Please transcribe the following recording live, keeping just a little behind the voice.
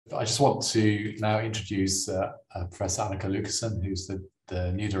I just want to now introduce Professor Anneke Lucassen, who's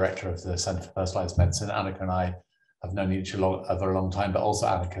the new director of the Centre for Personalised Medicine. Anneke and I have known each other a very long time, but also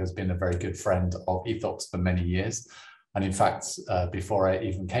Anneke has been a very good friend of Ethox for many years. And in fact, before I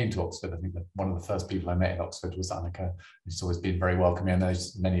even came to Oxford, I think that one of the first people I met in Oxford was Anneke. She's always been very welcoming. I know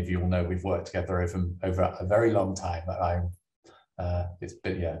many of you will know we've worked together over a very long time. It's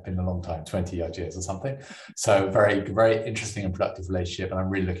been a long time, 20-odd years or something. So very, very interesting and productive relationship. And I'm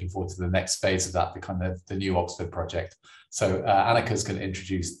really looking forward to the next phase of that, the new Oxford project. So Annike's going to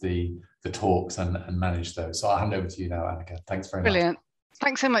introduce the talks and manage those. So I'll hand over to you now, Anneke. Thanks very much. Brilliant.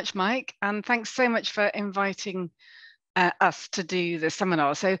 Thanks so much, Mike. And thanks so much for inviting us to do the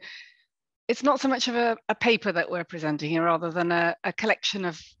seminar. So it's not so much of a paper that we're presenting here, rather than a collection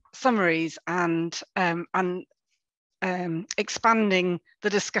of summaries and expanding the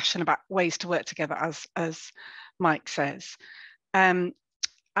discussion about ways to work together, as Mike says. And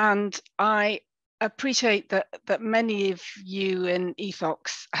I appreciate that many of you in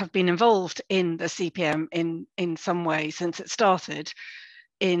Ethox have been involved in the CPM in some way since it started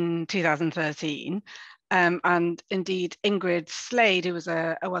in 2013. And indeed, Ingrid Slade, who was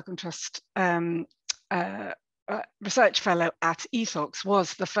a Wellcome Trust research fellow at Ethox,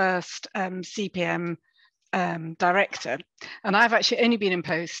 was the first CPM director. And I've actually only been in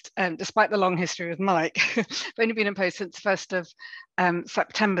post, despite the long history with Mike, I've only been in post since the 1st of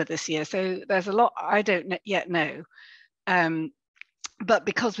September this year. So there's a lot I don't yet know. But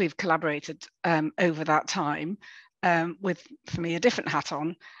because we've collaborated over that time with, for me, a different hat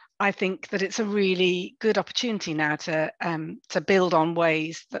on, I think that it's a really good opportunity now to build on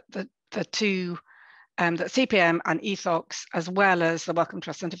ways that the two, that CPM and Ethox, as well as the Wellcome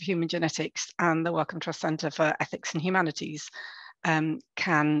Trust Centre for Human Genetics and the Wellcome Trust Centre for Ethics and Humanities, can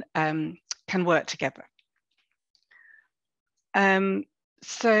work together.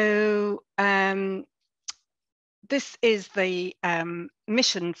 This is the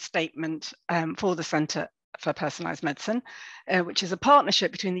mission statement for the Centre for Personalised Medicine, which is a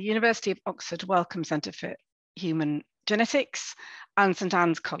partnership between the University of Oxford Wellcome Centre for Human Genetics and St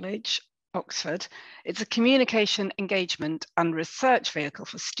Anne's College, Oxford. It's a communication, engagement and research vehicle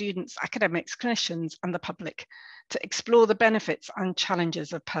for students, academics, clinicians and the public to explore the benefits and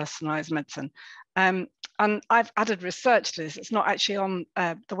challenges of personalised medicine. And I've added research to this. It's not actually on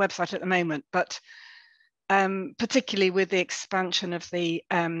the website at the moment, but particularly with the expansion of the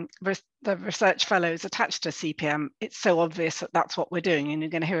research fellows attached to CPM, it's so obvious that that's what we're doing, and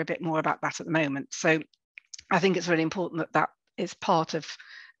you're going to hear a bit more about that at the moment. So I think it's really important that that is part of,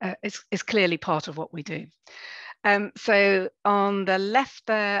 is clearly part of what we do. So on the left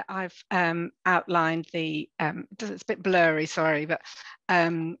there, I've outlined the, it's a bit blurry, sorry, but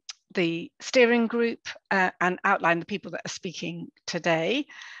the steering group and outlined the people that are speaking today.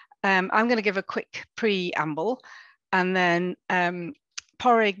 I'm going to give a quick preamble, and then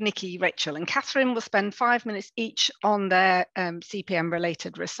Padraig, Nicky, Rachel and Katherine will spend 5 minutes each on their CPM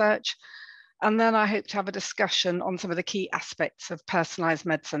related research. And then I hope to have a discussion on some of the key aspects of personalised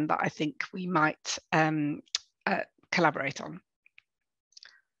medicine that I think we might collaborate on.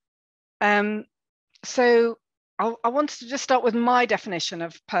 So I wanted to just start with my definition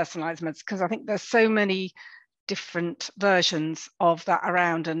of personalised medicine, because I think there's so many different versions of that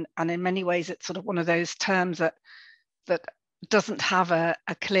around, and in many ways it's sort of one of those terms that doesn't have a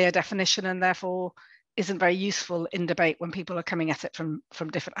clear definition and therefore isn't very useful in debate when people are coming at it from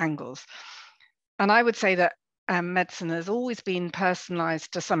different angles. And I would say that medicine has always been personalised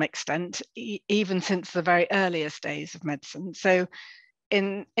to some extent, even since the very earliest days of medicine. So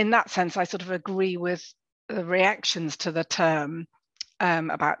in that sense, I sort of agree with the reactions to the term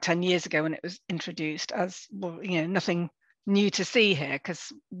about 10 years ago when it was introduced as, well, you know, nothing new to see here,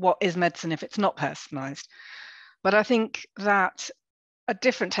 because what is medicine if it's not personalised? But I think that a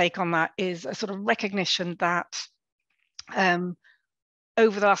different take on that is a sort of recognition that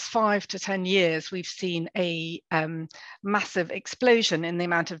over the last 5 to 10 years, we've seen a massive explosion in the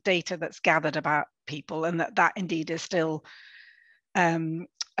amount of data that's gathered about people, and that indeed is still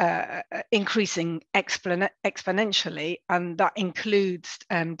increasing exponentially, and that includes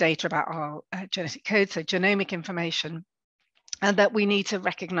data about our genetic code, so genomic information, and that we need to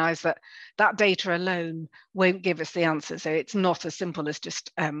recognise that that data alone won't give us the answer. So it's not as simple as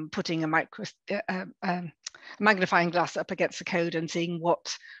just putting a magnifying glass up against the code and seeing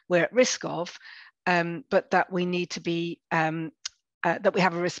what we're at risk of, but that we need to be, that we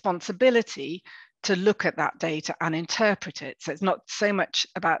have a responsibility to look at that data and interpret it. So it's not so much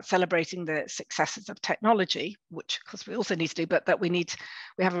about celebrating the successes of technology, which of course we also need to do, but that we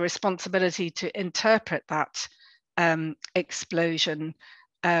have a responsibility to interpret that explosion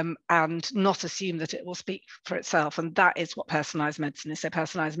and not assume that it will speak for itself. And that is what personalised medicine is. So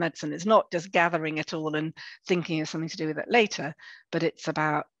personalised medicine is not just gathering it all and thinking of something to do with it later, but it's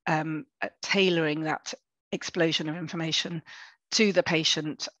about tailoring that explosion of information to the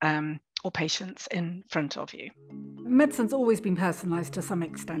patient or patients in front of you. Medicine's always been personalised to some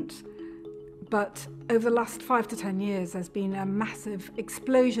extent, but over the last 5 to 10 years, there's been a massive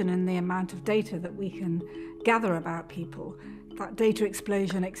explosion in the amount of data that we can gather about people. That data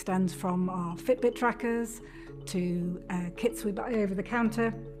explosion extends from our Fitbit trackers to kits we buy over the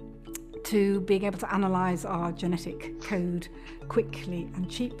counter, to being able to analyse our genetic code quickly and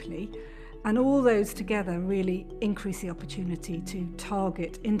cheaply. And all those together really increase the opportunity to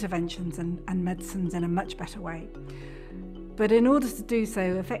target interventions and medicines in a much better way. But in order to do so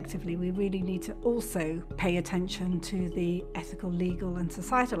effectively, we really need to also pay attention to the ethical, legal and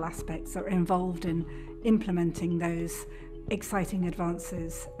societal aspects that are involved in implementing those exciting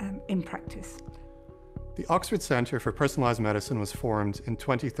advances in practice. The Oxford Centre for Personalised Medicine was formed in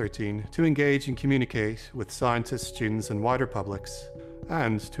 2013 to engage and communicate with scientists, students and wider publics,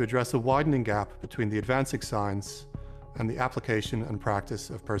 and to address a widening gap between the advancing science and the application and practice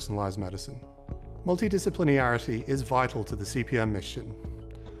of personalised medicine. Multidisciplinarity is vital to the CPM mission.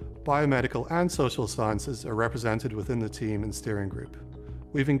 Biomedical and social sciences are represented within the team and steering group.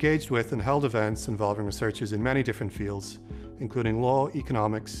 We've engaged with and held events involving researchers in many different fields, including law,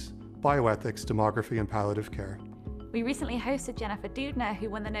 economics, bioethics, demography and palliative care. We recently hosted Jennifer Doudna, who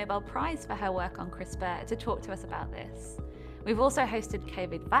won the Nobel Prize for her work on CRISPR, to talk to us about this. We've also hosted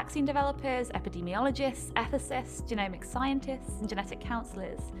COVID vaccine developers, epidemiologists, ethicists, genomic scientists and genetic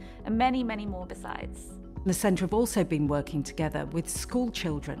counsellors, and many, many more besides. The Centre have also been working together with school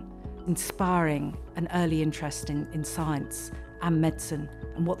children, inspiring an early interest in science and medicine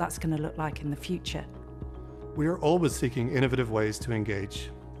and what that's going to look like in the future. We are always seeking innovative ways to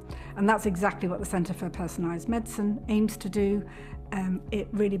engage. And that's exactly what the Centre for Personalised Medicine aims to do. It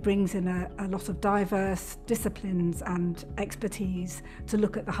really brings in a lot of diverse disciplines and expertise to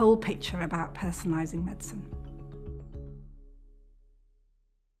look at the whole picture about personalising medicine.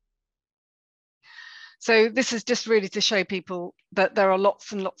 So this is just really to show people that there are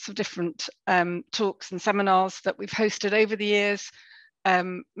lots and lots of different talks and seminars that we've hosted over the years.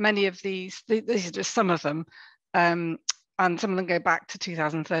 Many of these are just some of them, and some of them go back to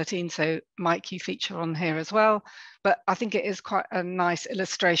 2013. So Mike, you feature on here as well. But I think it is quite a nice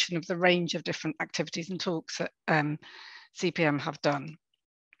illustration of the range of different activities and talks that CPM have done.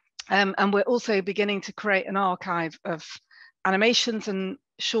 And we're also beginning to create an archive of animations and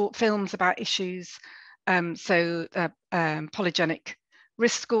short films about issues. Polygenic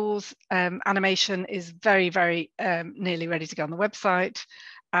risk scores animation is very, very nearly ready to go on the website.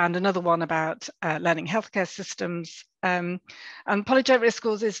 And another one about learning healthcare systems. And polygenic risk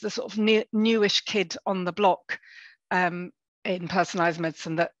scores is the sort of newish kid on the block in personalised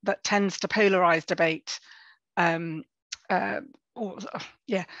medicine that tends to polarise debate, that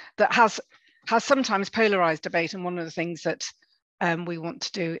has sometimes polarised debate. And one of the things that we want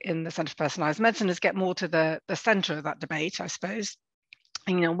to do in the Centre for Personalised Medicine is get more to the centre of that debate, I suppose.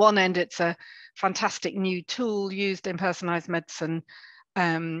 And, you know, one end, it's a fantastic new tool used in personalised medicine,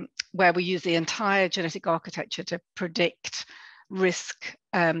 where we use the entire genetic architecture to predict risk,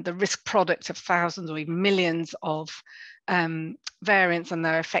 the risk product of thousands or even millions of variants and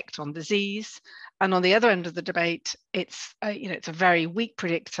their effect on disease. And on the other end of the debate, it's it's a very weak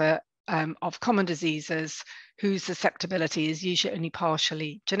predictor of common diseases whose susceptibility is usually only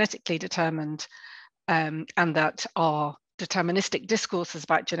partially genetically determined, and that our deterministic discourses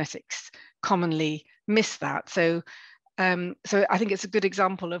about genetics commonly miss that. So I think it's a good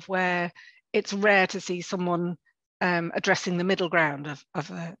example of where it's rare to see someone addressing the middle ground of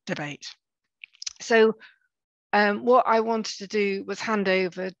a debate. So what I wanted to do was hand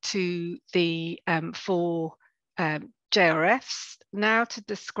over to the 4 JRFs now to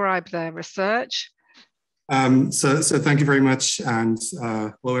describe their research. So thank you very much, and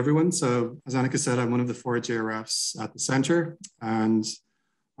hello everyone. So as Anneke said, I'm one of the 4 JRFs at the Centre, and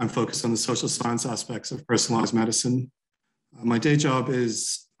I'm focused on the social science aspects of personalised medicine. My day job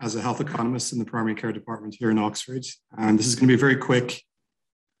is as a health economist in the primary care department here in Oxford, and this is going to be a very quick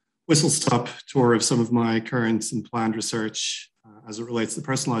whistle-stop tour of some of my current and planned research as it relates to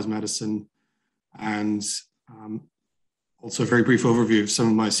personalised medicine, and also a very brief overview of some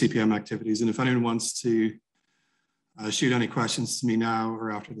of my CPM activities. And if anyone wants to shoot any questions to me now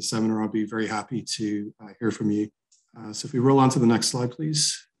or after the seminar, I'll be very happy to hear from you. So if we roll on to the next slide,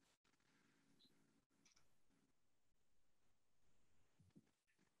 please.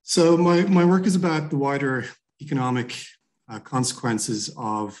 So my work is about the wider economic consequences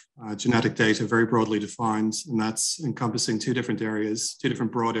of genetic data very broadly defined, and that's encompassing two different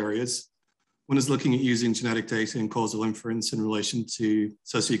broad areas. One is looking at using genetic data and causal inference in relation to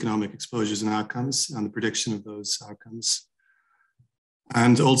socioeconomic exposures and outcomes and the prediction of those outcomes.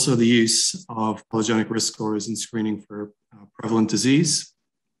 And also the use of polygenic risk scores in screening for prevalent disease.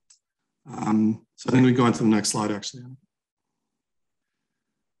 So I think we go on to the next slide, actually.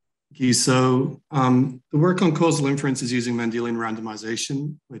 Okay, so the work on causal inference is using Mendelian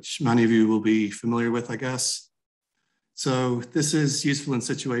randomization, which many of you will be familiar with, I guess. So this is useful in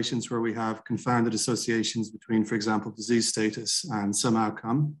situations where we have confounded associations between, for example, disease status and some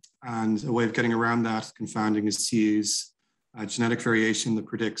outcome. And a way of getting around that confounding is to use genetic variation that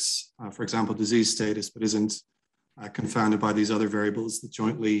predicts, for example, disease status, but isn't confounded by these other variables that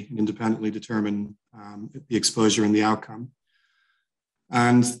jointly and independently determine the exposure and the outcome.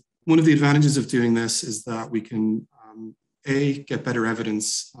 And one of the advantages of doing this is that we can, get better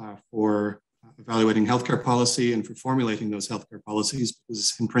evidence for evaluating healthcare policy and for formulating those healthcare policies,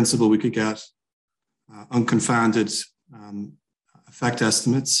 because in principle, we could get unconfounded effect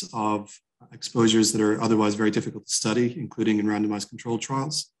estimates of exposures that are otherwise very difficult to study, including in randomized controlled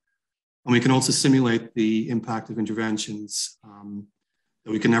trials. And we can also simulate the impact of interventions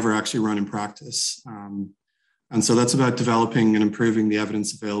that we can never actually run in practice. And so that's about developing and improving the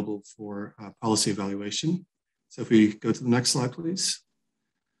evidence available for policy evaluation. So if we go to the next slide, please.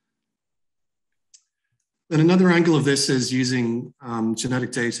 Then another angle of this is using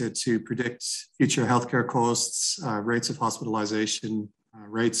genetic data to predict future healthcare costs, rates of hospitalization,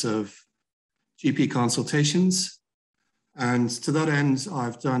 rates of GP consultations. And to that end,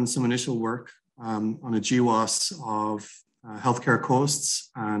 I've done some initial work on a GWAS of healthcare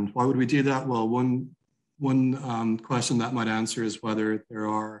costs. And why would we do that? Well, one question that might answer is whether there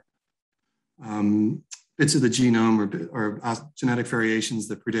are bits of the genome or genetic variations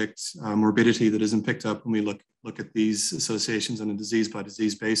that predict morbidity that isn't picked up when we look at these associations on a disease by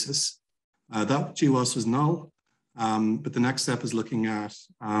disease basis. That GWAS was null, but the next step is looking at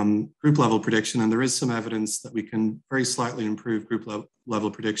group level prediction, and there is some evidence that we can very slightly improve group level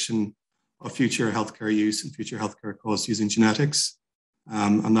prediction of future healthcare use and future healthcare costs using genetics.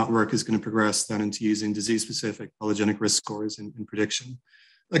 And that work is going to progress then into using disease-specific polygenic risk scores in prediction.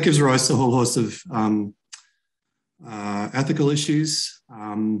 That gives rise to a whole host of ethical issues,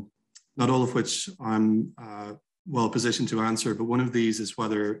 not all of which I'm well positioned to answer, but one of these is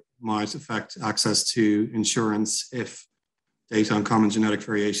whether it might affect access to insurance if data on common genetic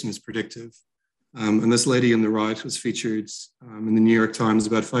variation is predictive. And this lady on the right was featured in the New York Times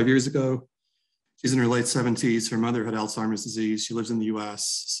about 5 years ago. She's in her late 70s. Her mother had Alzheimer's disease. She lives in the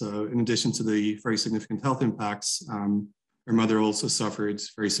US. So in addition to the very significant health impacts, her mother also suffered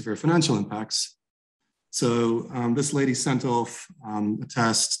very severe financial impacts. So this lady sent off a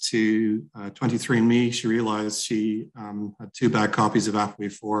test to 23andMe. She realized she had 2 bad copies of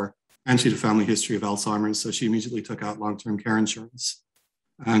ApoE4 and she had a family history of Alzheimer's. So she immediately took out long-term care insurance.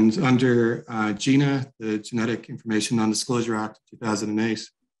 And under GINA, the Genetic Information Non-Disclosure Act of 2008,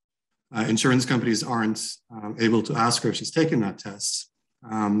 insurance companies aren't able to ask her if she's taken that test,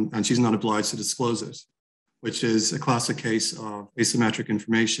 and she's not obliged to disclose it, which is a classic case of asymmetric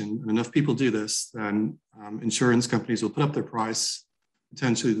information. And enough people do this, then insurance companies will put up their price,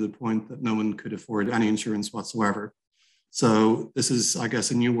 potentially to the point that no one could afford any insurance whatsoever. So this is, I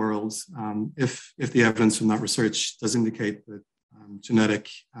guess, a new world. If the evidence from that research does indicate that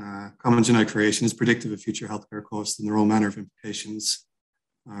common genetic variation is predictive of future healthcare costs, then there are all manner of implications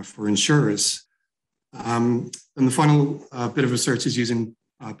for insurers. And the final bit of research is using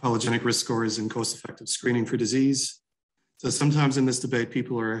polygenic risk scores and cost-effective screening for disease. So sometimes in this debate,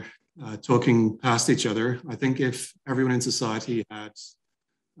 people are talking past each other. I think if everyone in society had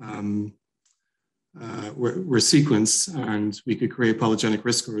were sequenced and we could create polygenic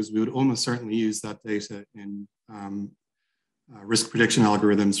risk scores, we would almost certainly use that data in risk prediction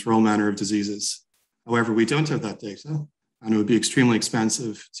algorithms for all manner of diseases. However, we don't have that data, and it would be extremely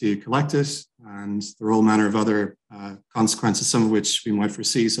expensive to collect it, and there are all manner of other consequences, some of which we might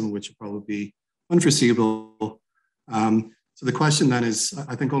foresee, some of which will probably be unforeseeable. So the question then is,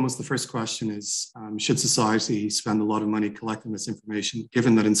 I think almost the first question is, should society spend a lot of money collecting this information,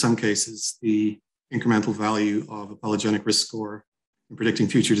 given that in some cases the incremental value of a polygenic risk score in predicting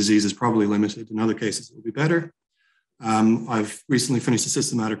future disease is probably limited. In other cases, it will be better. I've recently finished a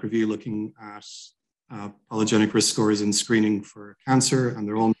systematic review looking at polygenic risk scores in screening for cancer, and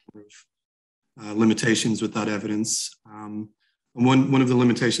there are all number of limitations with that evidence. And one of the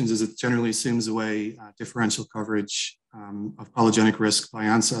limitations is it generally assumes away differential coverage of polygenic risk by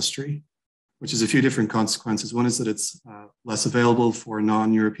ancestry. which has a few different consequences. One is that it's less available for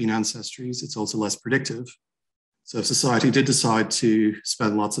non-European ancestries. It's also less predictive. So if society did decide to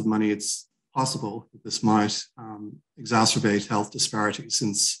spend lots of money, it's possible that this might exacerbate health disparities,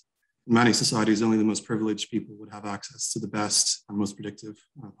 since in many societies, only the most privileged people would have access to the best and most predictive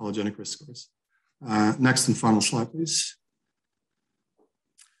polygenic risk scores. Next and final slide, please.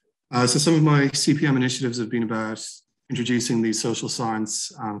 So some of my CPM initiatives have been about introducing these social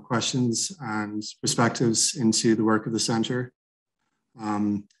science questions and perspectives into the work of the Centre.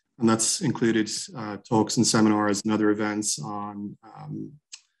 And that's included talks and seminars and other events on,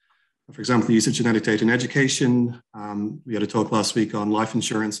 for example, the use of genetic data in education. We had a talk last week on life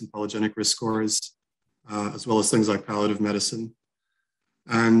insurance and polygenic risk scores, as well as things like palliative medicine.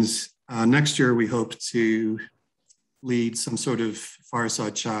 And next year, we hope to lead some sort of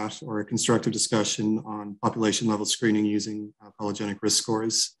fireside chat or a constructive discussion on population level screening using polygenic risk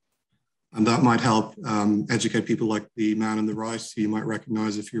scores. And that might help educate people like the man on the right, who you might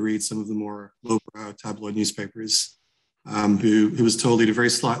recognize if you read some of the more lowbrow tabloid newspapers, who was told he had a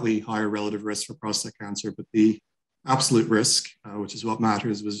very slightly higher relative risk for prostate cancer, but the absolute risk, which is what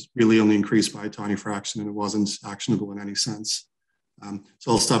matters, was really only increased by a tiny fraction, and it wasn't actionable in any sense.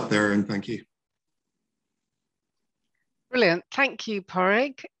 So I'll stop there and thank you. Brilliant. Thank you,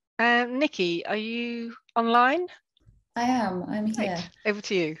 Padraig. Nicky, are you online? I am. I'm here. Great. Over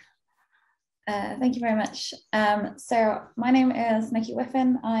to you. Thank you very much. So my name is Nicky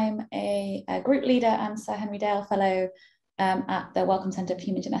Whiffin. I'm a group leader and Sir Henry Dale Fellow at the Wellcome Centre for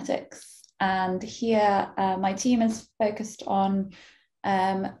Human Genetics. And here my team is focused on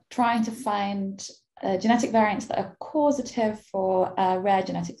trying to find genetic variants that are causative for rare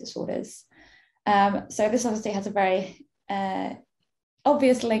genetic disorders. So this obviously has a very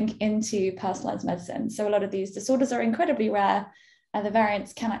obvious link into personalised medicine. So a lot of these disorders are incredibly rare, and the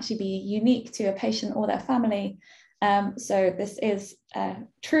variants can actually be unique to a patient or their family. So this is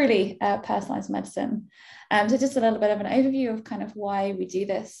truly personalised medicine. So just a little bit of an overview of kind of why we do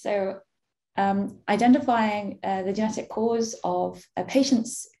this. So identifying the genetic cause of a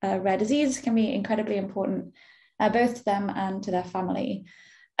patient's rare disease can be incredibly important, both to them and to their family.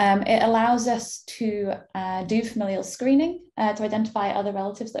 It allows us to do familial screening to identify other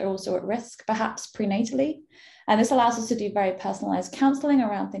relatives that are also at risk, perhaps prenatally. And this allows us to do very personalised counselling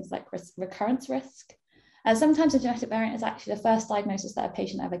around things like recurrence risk. Sometimes a genetic variant is actually the first diagnosis that a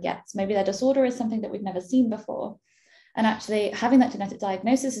patient ever gets. Maybe their disorder is something that we've never seen before. And actually having that genetic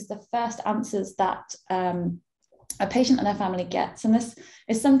diagnosis is the first answers that a patient and their family gets. And this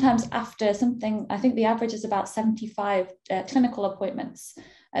is sometimes after something, I think the average is about 75 clinical appointments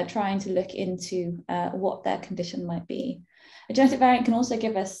trying to look into what their condition might be. A genetic variant can also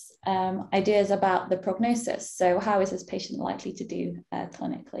give us ideas about the prognosis. So how is this patient likely to do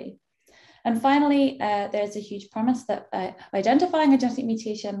clinically? And finally, there's a huge promise that identifying a genetic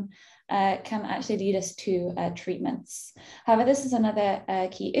mutation can actually lead us to treatments. However, this is another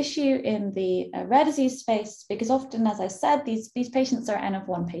key issue in the rare disease space, because often, as I said, these patients are N of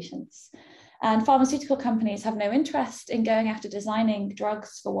 1 patients. And pharmaceutical companies have no interest in going after designing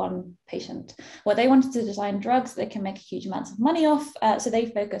drugs for one patient. What they want is to design drugs that they can make huge amounts of money off, so they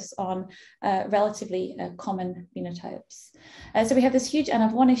focus on relatively common phenotypes. So we have this huge N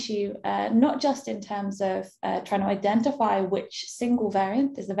of 1 issue, not just in terms of trying to identify which single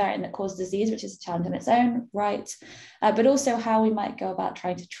variant is the variant that causes disease, which is a challenge in its own right, but also how we might go about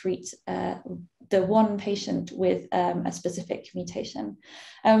trying to treat the one patient with a specific mutation.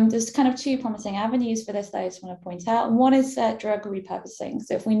 There's kind of two promising avenues for this that I just want to point out. One is drug repurposing.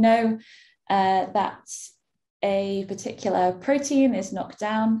 So if we know that a particular protein is knocked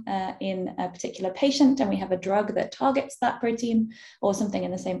down in a particular patient and we have a drug that targets that protein or something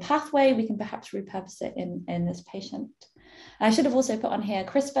in the same pathway, we can perhaps repurpose it in this patient. I should have also put on here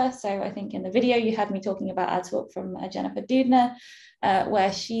CRISPR. So I think in the video you had me talking about our talk from Jennifer Doudna,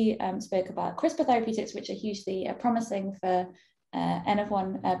 where she spoke about CRISPR therapeutics, which are hugely promising for N of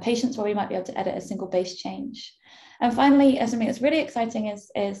 1 patients, where we might be able to edit a single base change. And finally, something that's really exciting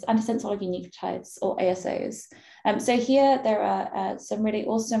is antisense oligonucleotides, or ASOs. So here there are some really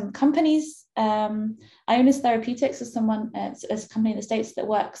awesome companies. Ionis Therapeutics is a company in the States that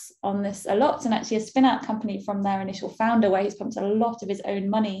works on this a lot, and actually a spin-out company from their initial founder, where he's pumped a lot of his own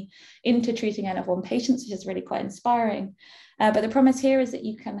money into treating N of 1 patients, which is really quite inspiring. But the promise here is that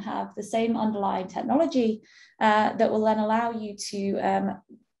you can have the same underlying technology that will then allow you to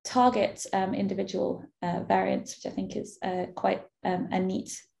target individual variants, which I think is quite a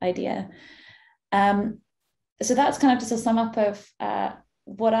neat idea. So that's kind of just a sum up of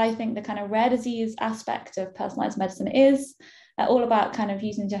what I think the kind of rare disease aspect of personalised medicine is, all about kind of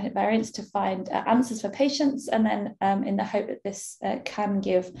using genetic variants to find answers for patients, and then in the hope that this can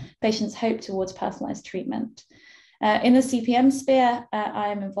give patients hope towards personalised treatment. In the CPM sphere, I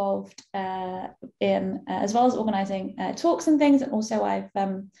am involved in, as well as organising talks and things, and also I've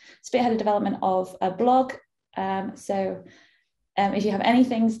spearheaded development of a blog. So if you have any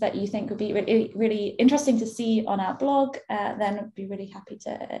things that you think would be really, really interesting to see on our blog, then I'd be really happy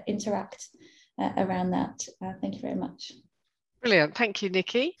to interact around that. Thank you very much. Brilliant, thank you,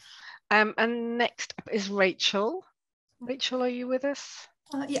 Nicky. And next up is Rachel. Rachel, are you with us?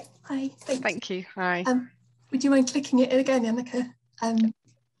 Yeah, hi. Thank you. Hi. Would you mind clicking it in again, Anneke?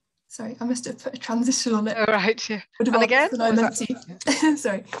 Sorry, I must have put a transition on it. All right, yeah. And again? I meant to.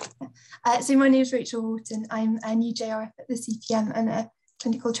 Sorry. So my name is Rachel Horton. I'm a new JRF at the CPM and a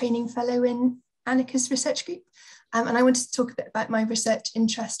clinical training fellow in Anneke's research group. And I wanted to talk a bit about my research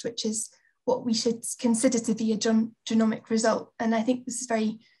interest, which is what we should consider to be a genomic result. And I think this is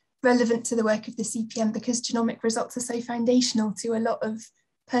very relevant to the work of the CPM because genomic results are so foundational to a lot of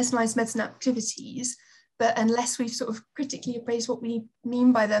personalised medicine activities. But unless we've sort of critically appraised what we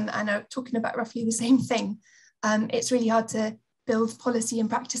mean by them and are talking about roughly the same thing, it's really hard to build policy and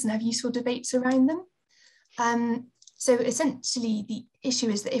practice and have useful debates around them. So essentially the issue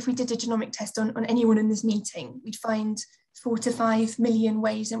is that if we did a genomic test on anyone in this meeting, we'd find 4 to 5 million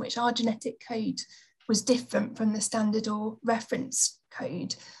ways in which our genetic code was different from the standard or reference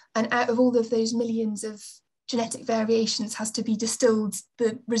code. And out of all of those millions of genetic variations has to be distilled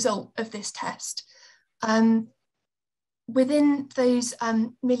the result of this test. Within those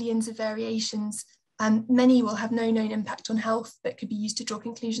millions of variations, many will have no known impact on health that could be used to draw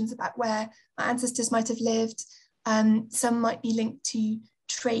conclusions about where our ancestors might have lived. Some might be linked to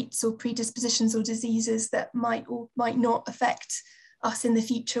traits or predispositions or diseases that might or might not affect us in the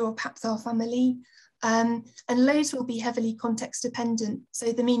future or perhaps our family. And loads will be heavily context dependent.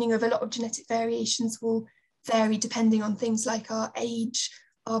 So the meaning of a lot of genetic variations will vary depending on things like our age,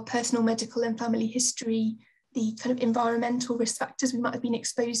 our personal medical and family history, the kind of environmental risk factors we might have been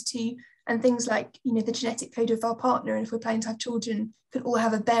exposed to, and things like, you know, the genetic code of our partner, and if we're planning to have children, could all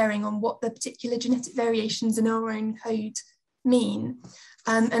have a bearing on what the particular genetic variations in our own code mean.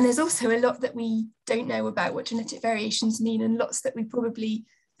 And there's also a lot that we don't know about what genetic variations mean, and lots that we probably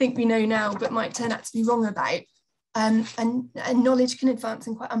think we know now but might turn out to be wrong about. And knowledge can advance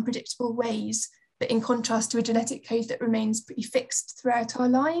in quite unpredictable ways, but in contrast to a genetic code that remains pretty fixed throughout our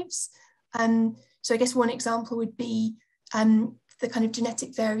lives. So I guess one example would be the kind of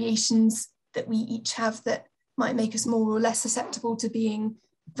genetic variations that we each have that might make us more or less susceptible to being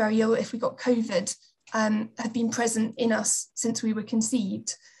very ill if we got COVID, have been present in us since we were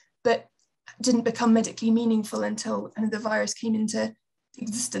conceived, but didn't become medically meaningful until kind of the virus came into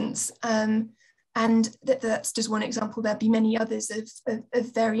existence. And that's just one example. There'd be many others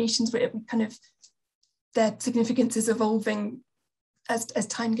of variations where we kind of, their significance is evolving as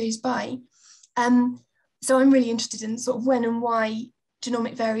time goes by. So I'm really interested in sort of when and why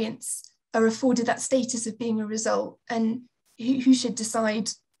genomic variants are afforded that status of being a result, and who should decide,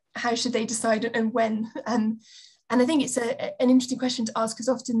 how should they decide, and when. And I think it's an interesting question to ask, because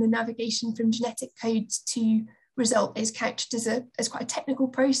often the navigation from genetic codes to result is couched as quite a technical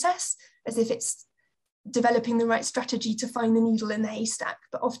process, as if it's developing the right strategy to find the needle in the haystack.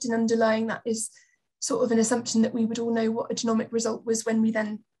 But often underlying that is sort of an assumption that we would all know what a genomic result was when we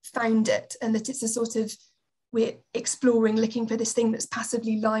then found it, and that it's a sort of, we're exploring, looking for this thing that's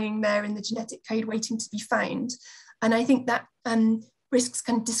passively lying there in the genetic code waiting to be found. And I think that risks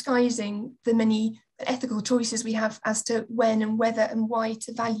kind of disguising the many ethical choices we have as to when and whether and why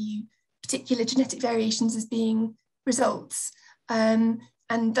to value particular genetic variations as being results. And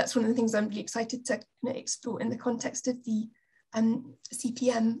that's one of the things I'm really excited to kind of explore in the context of the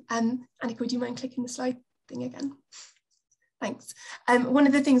CPM. Anneke, would you mind clicking the slide thing again? Thanks. One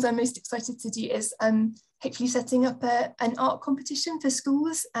of the things I'm most excited to do is hopefully setting up an art competition for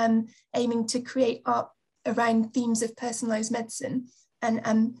schools, aiming to create art around themes of personalised medicine.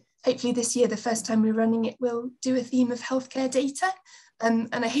 And hopefully this year, the first time we're running it, we'll do a theme of healthcare data. And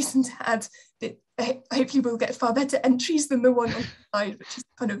I hasten to add that hopefully we'll get far better entries than the one on the slide, which is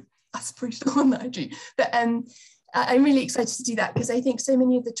kind of aspirational one that I drew. But I'm really excited to do that, because I think so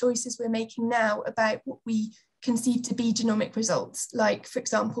many of the choices we're making now about what we conceive to be genomic results, like, for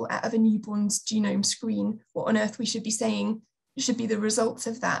example, out of a newborn's genome screen, what on earth we should be saying should be the results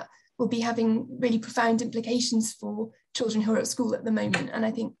of that, will be having really profound implications for children who are at school at the moment. And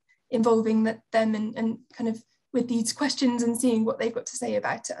I think involving them and kind of with these questions and seeing what they've got to say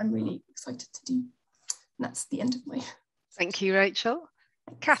about it, I'm really excited to do. And that's the end of my... Thank you, Rachel.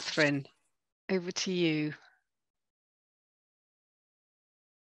 Katherine, over to you.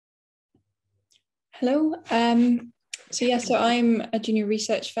 Hello. So I'm a junior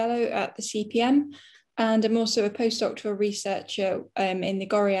research fellow at the CPM, and I'm also a postdoctoral researcher in the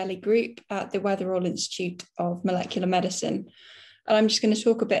Gorielli group at the Weatherall Institute of Molecular Medicine. And I'm just going to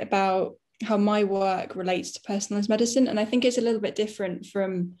talk a bit about how my work relates to personalised medicine. And I think it's a little bit different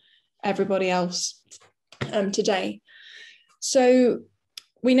from everybody else today. So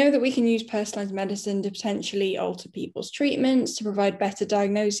we know that we can use personalised medicine to potentially alter people's treatments, to provide better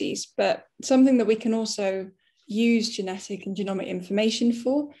diagnoses, but something that we can also use genetic and genomic information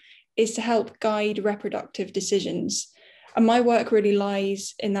for is to help guide reproductive decisions. And my work really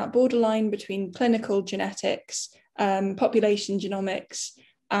lies in that borderline between clinical genetics, population genomics,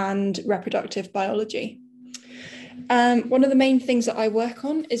 and reproductive biology. One of the main things that I work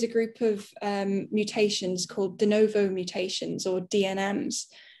on is a group of mutations called de novo mutations, or DNMs.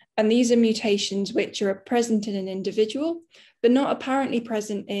 And these are mutations which are present in an individual, but not apparently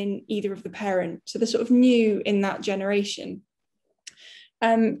present in either of the parents. So they're sort of new in that generation.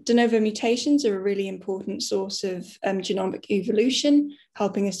 De novo mutations are a really important source of genomic evolution,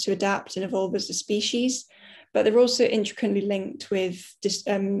 helping us to adapt and evolve as a species, but they're also intricately linked with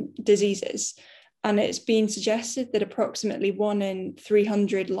diseases. And it's been suggested that approximately 1 in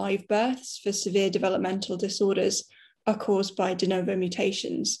 300 live births for severe developmental disorders are caused by de novo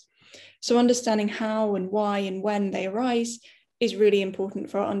mutations. So understanding how and why and when they arise is really important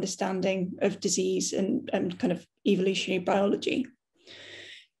for our understanding of disease and kind of evolutionary biology.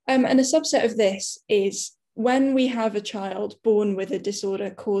 And a subset of this is when we have a child born with a disorder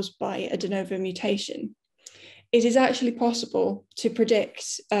caused by a de novo mutation, it is actually possible to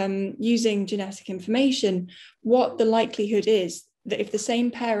predict, using genetic information, what the likelihood is that if the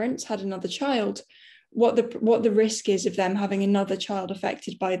same parents had another child, what the risk is of them having another child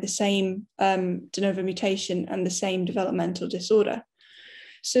affected by the same de novo mutation and the same developmental disorder.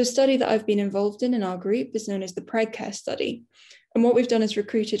 So a study that I've been involved in our group is known as the PregCare study. And what we've done is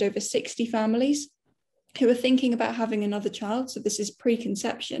recruited over 60 families who are thinking about having another child. So this is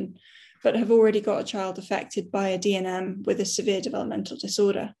preconception, but have already got a child affected by a DNM with a severe developmental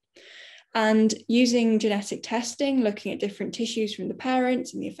disorder. And using genetic testing, looking at different tissues from the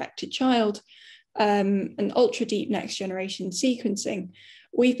parents and the affected child, and ultra deep next generation sequencing,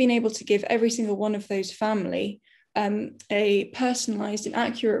 we've been able to give every single one of those family a personalised and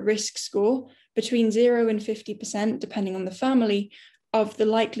accurate risk score between 0 and 50%, depending on the family, of the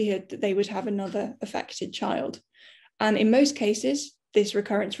likelihood that they would have another affected child. And in most cases, this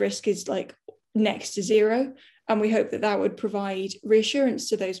recurrence risk is like next to 0. And we hope that that would provide reassurance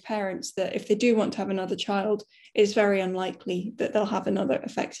to those parents that if they do want to have another child, it's very unlikely that they'll have another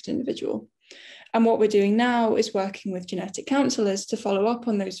affected individual. And what we're doing now is working with genetic counsellors to follow up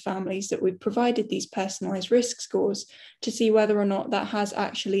on those families that we've provided these personalised risk scores to see whether or not that has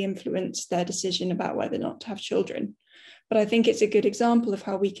actually influenced their decision about whether or not to have children. But I think it's a good example of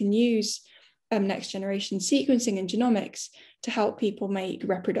how we can use next generation sequencing and genomics to help people make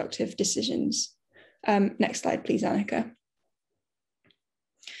reproductive decisions. Next slide, please, Anneke.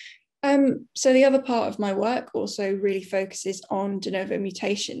 So the other part of my work also really focuses on de novo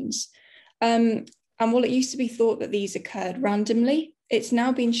mutations. And while it used to be thought that these occurred randomly, it's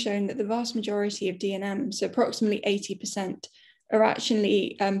now been shown that the vast majority of DNMs, so approximately 80%, are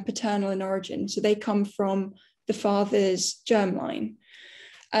actually paternal in origin. So they come from the father's germline.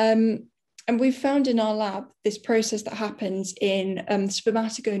 And we've found in our lab this process that happens in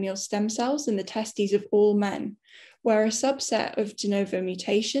spermatogonial stem cells in the testes of all men, where a subset of de novo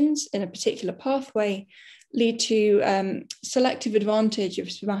mutations in a particular pathway lead to selective advantage of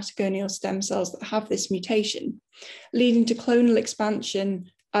spermatogonial stem cells that have this mutation, leading to clonal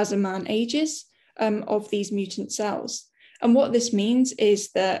expansion as a man ages of these mutant cells. And what this means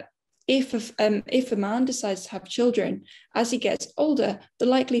is that if a man decides to have children, as he gets older, the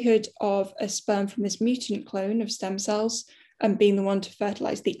likelihood of a sperm from this mutant clone of stem cells being the one to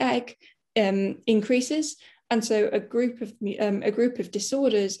fertilize the egg increases. And so a group of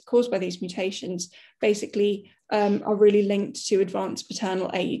disorders caused by these mutations basically are really linked to advanced paternal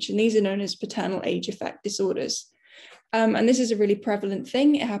age. And these are known as paternal age effect disorders. And this is a really prevalent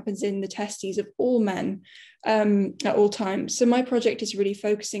thing. It happens in the testes of all men at all times. So my project is really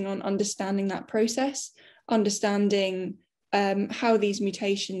focusing on understanding that process, understanding how these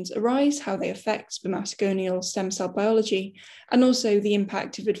mutations arise, how they affect spermatogonial stem cell biology, and also the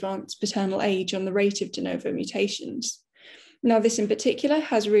impact of advanced paternal age on the rate of de novo mutations. Now, this in particular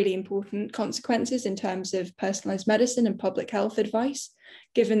has really important consequences in terms of personalised medicine and public health advice,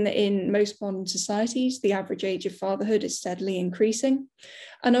 given that in most modern societies, the average age of fatherhood is steadily increasing,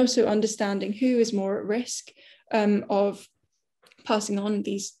 and also understanding who is more at risk of passing on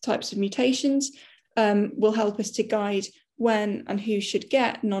these types of mutations will help us to guide when and who should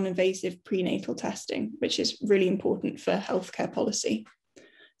get non-invasive prenatal testing, which is really important for healthcare policy.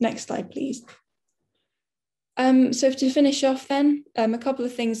 Next slide, please. So to finish off then, a couple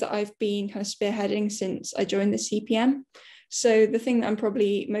of things that I've been kind of spearheading since I joined the CPM. So the thing that I'm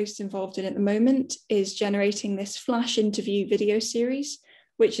probably most involved in at the moment is generating this flash interview video series,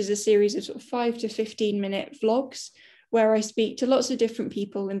 which is a series of sort of 5 to 15-minute vlogs where I speak to lots of different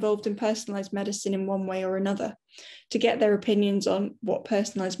people involved in personalised medicine in one way or another to get their opinions on what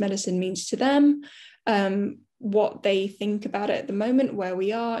personalised medicine means to them, what they think about it at the moment, where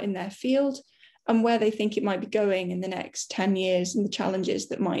we are in their field, and where they think it might be going in the next 10 years and the challenges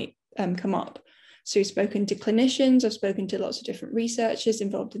that might come up. So we've spoken to clinicians, I've spoken to lots of different researchers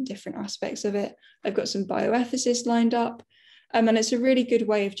involved in different aspects of it. I've got some bioethicists lined up, and it's a really good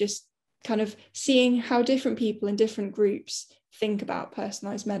way of just kind of seeing how different people in different groups think about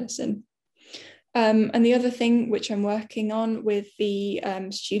personalised medicine. And the other thing which I'm working on with the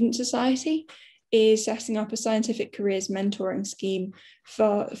Student Society is setting up a scientific careers mentoring scheme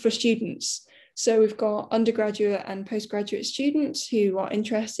for students. So we've got undergraduate and postgraduate students who are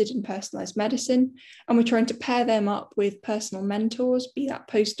interested in personalised medicine, and we're trying to pair them up with personal mentors, be that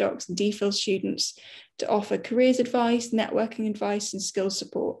postdocs and DPhil students, to offer careers advice, networking advice and skills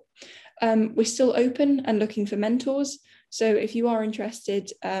support. We're still open and looking for mentors. So if you are interested,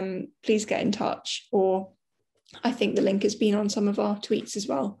 please get in touch, or I think the link has been on some of our tweets as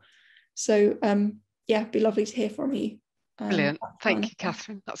well. So yeah, it'd be lovely to hear from you. Brilliant. Thank you,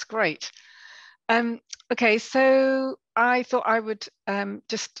 Katherine. That's great. Okay, so I thought I would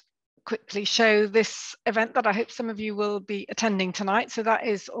just quickly show this event that I hope some of you will be attending tonight. So that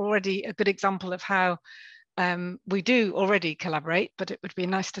is already a good example of how we do already collaborate, but it would be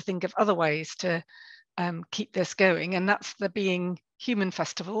nice to think of other ways to keep this going. And that's the Being Human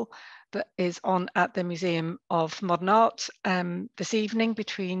Festival that is on at the Museum of Modern Art this evening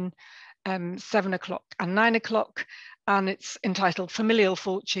between 7 o'clock and 9 o'clock. And it's entitled Familial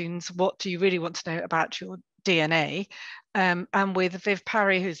Fortunes, What Do You Really Want to Know About Your DNA? And with Viv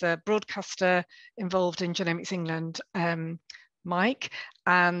Parry, who's a broadcaster involved in Genomics England, Mike,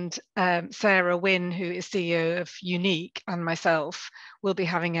 and Sarah Wynne, who is CEO of Unique, and myself will be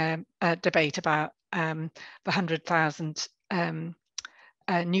having a debate about the 100,000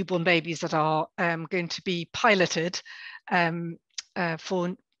 newborn babies that are going to be piloted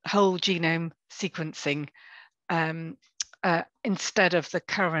for whole genome sequencing instead of the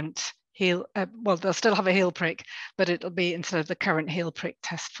current heel, well, they'll still have a heel prick, but it'll be instead of the current heel prick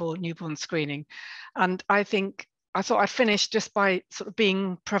test for newborn screening. And I thought I'd finish just by sort of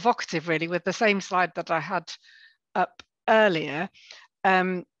being provocative, really, with the same slide that I had up earlier,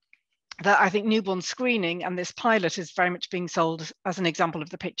 that I think newborn screening and this pilot is very much being sold as an example of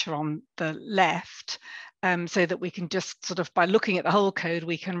the picture on the left, so that we can just sort of, by looking at the whole code,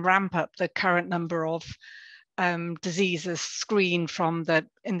 we can ramp up the current number of diseases screened from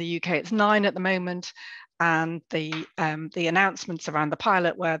in the UK, it's 9 at the moment, and the announcements around the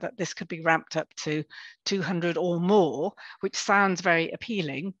pilot were that this could be ramped up to 200 or more, which sounds very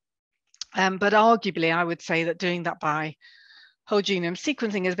appealing. But arguably, I would say that doing that by whole genome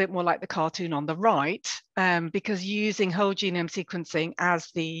sequencing is a bit more like the cartoon on the right, because using whole genome sequencing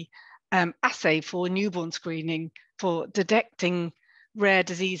as the assay for newborn screening, for detecting rare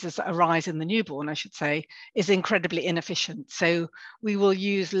diseases that arise in the newborn, I should say, is incredibly inefficient. So we will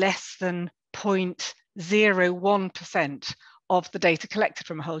use less than 0.01% of the data collected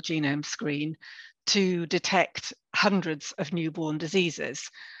from a whole genome screen to detect hundreds of newborn diseases.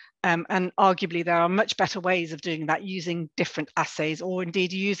 And arguably there are much better ways of doing that using different assays, or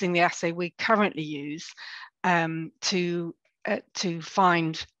indeed using the assay we currently use to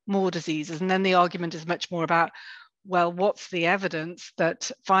find more diseases. And then the argument is much more about, well, what's the evidence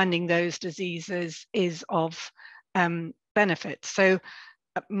that finding those diseases is of benefit? So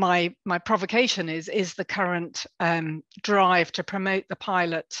my provocation is the current drive to promote the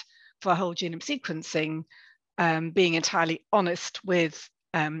pilot for whole genome sequencing being entirely honest with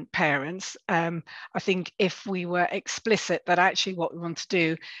parents. I think if we were explicit that actually what we want to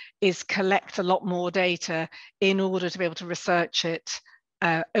do is collect a lot more data in order to be able to research it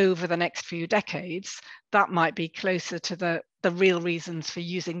over the next few decades, that might be closer to the real reasons for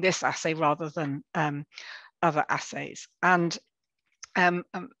using this assay rather than other assays. And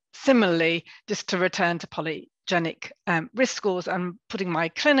similarly, just to return to polygenic risk scores. I'm putting my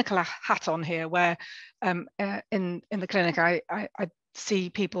clinical hat on here, where in the clinic I see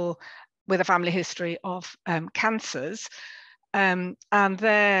people with a family history of cancers, and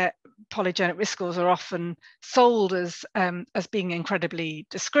their polygenic risk scores are often sold as being incredibly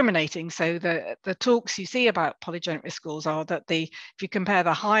discriminating. So the talks you see about polygenic risk scores are that if you compare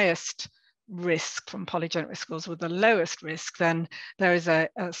the highest risk from polygenic risk scores with the lowest risk, then there is a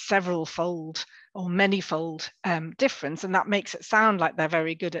several-fold or many-fold difference, and that makes it sound like they're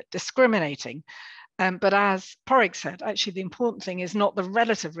very good at discriminating. But as Padraig said, actually the important thing is not the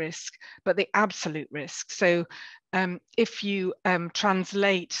relative risk, but the absolute risk. So if you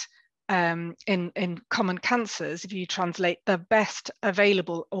translate in common cancers, if you translate the best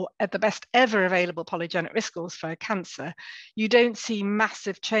available or the best ever available polygenic risk scores for a cancer, you don't see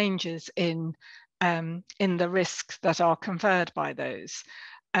massive changes in the risks that are conferred by those.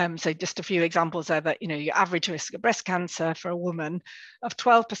 So just a few examples there, that your average risk of breast cancer for a woman of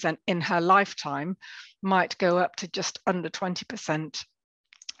 12% in her lifetime might go up to just under 20%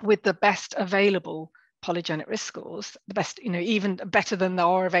 with the best available polygenic risk scores, the best, even better than they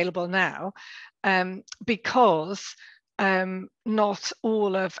are available now, because not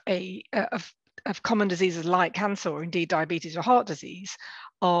all of common diseases like cancer, or indeed diabetes or heart disease,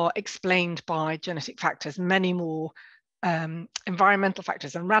 are explained by genetic factors. Many more environmental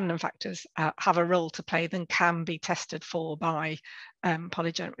factors and random factors have a role to play than can be tested for by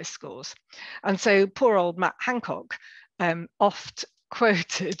polygenic risk scores. And so poor old Matt Hancock, oft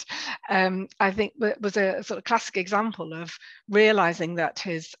quoted, I think was a sort of classic example of realizing that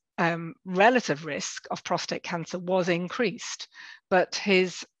his relative risk of prostate cancer was increased, but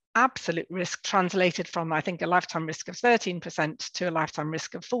his absolute risk translated from, I think, a lifetime risk of 13% to a lifetime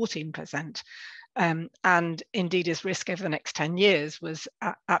risk of 14%. And indeed, his risk over the next 10 years was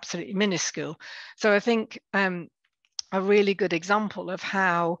absolutely minuscule. So I think a really good example of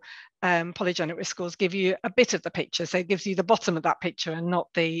how polygenic risk scores give you a bit of the picture. So it gives you the bottom of that picture and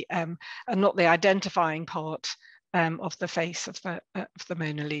not the identifying part of the face of the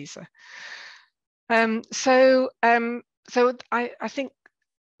Mona Lisa. So I think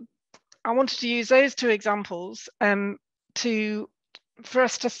I wanted to use those two examples for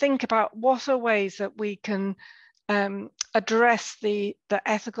us to think about what are ways that we can address the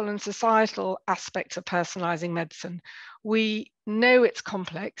ethical and societal aspects of personalising medicine. We know it's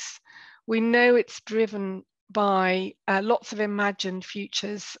complex. We know it's driven by lots of imagined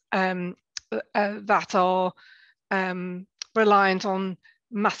futures that are reliant on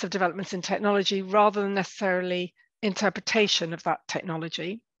massive developments in technology rather than necessarily interpretation of that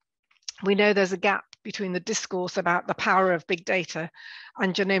technology. We know there's a gap between the discourse about the power of big data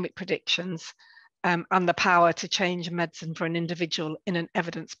and genomic predictions and the power to change medicine for an individual in an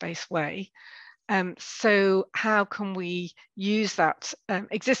evidence-based way. So how can we use that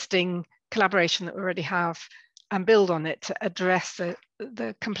existing collaboration that we already have and build on it to address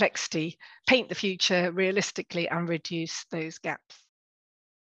the complexity, paint the future realistically and reduce those gaps?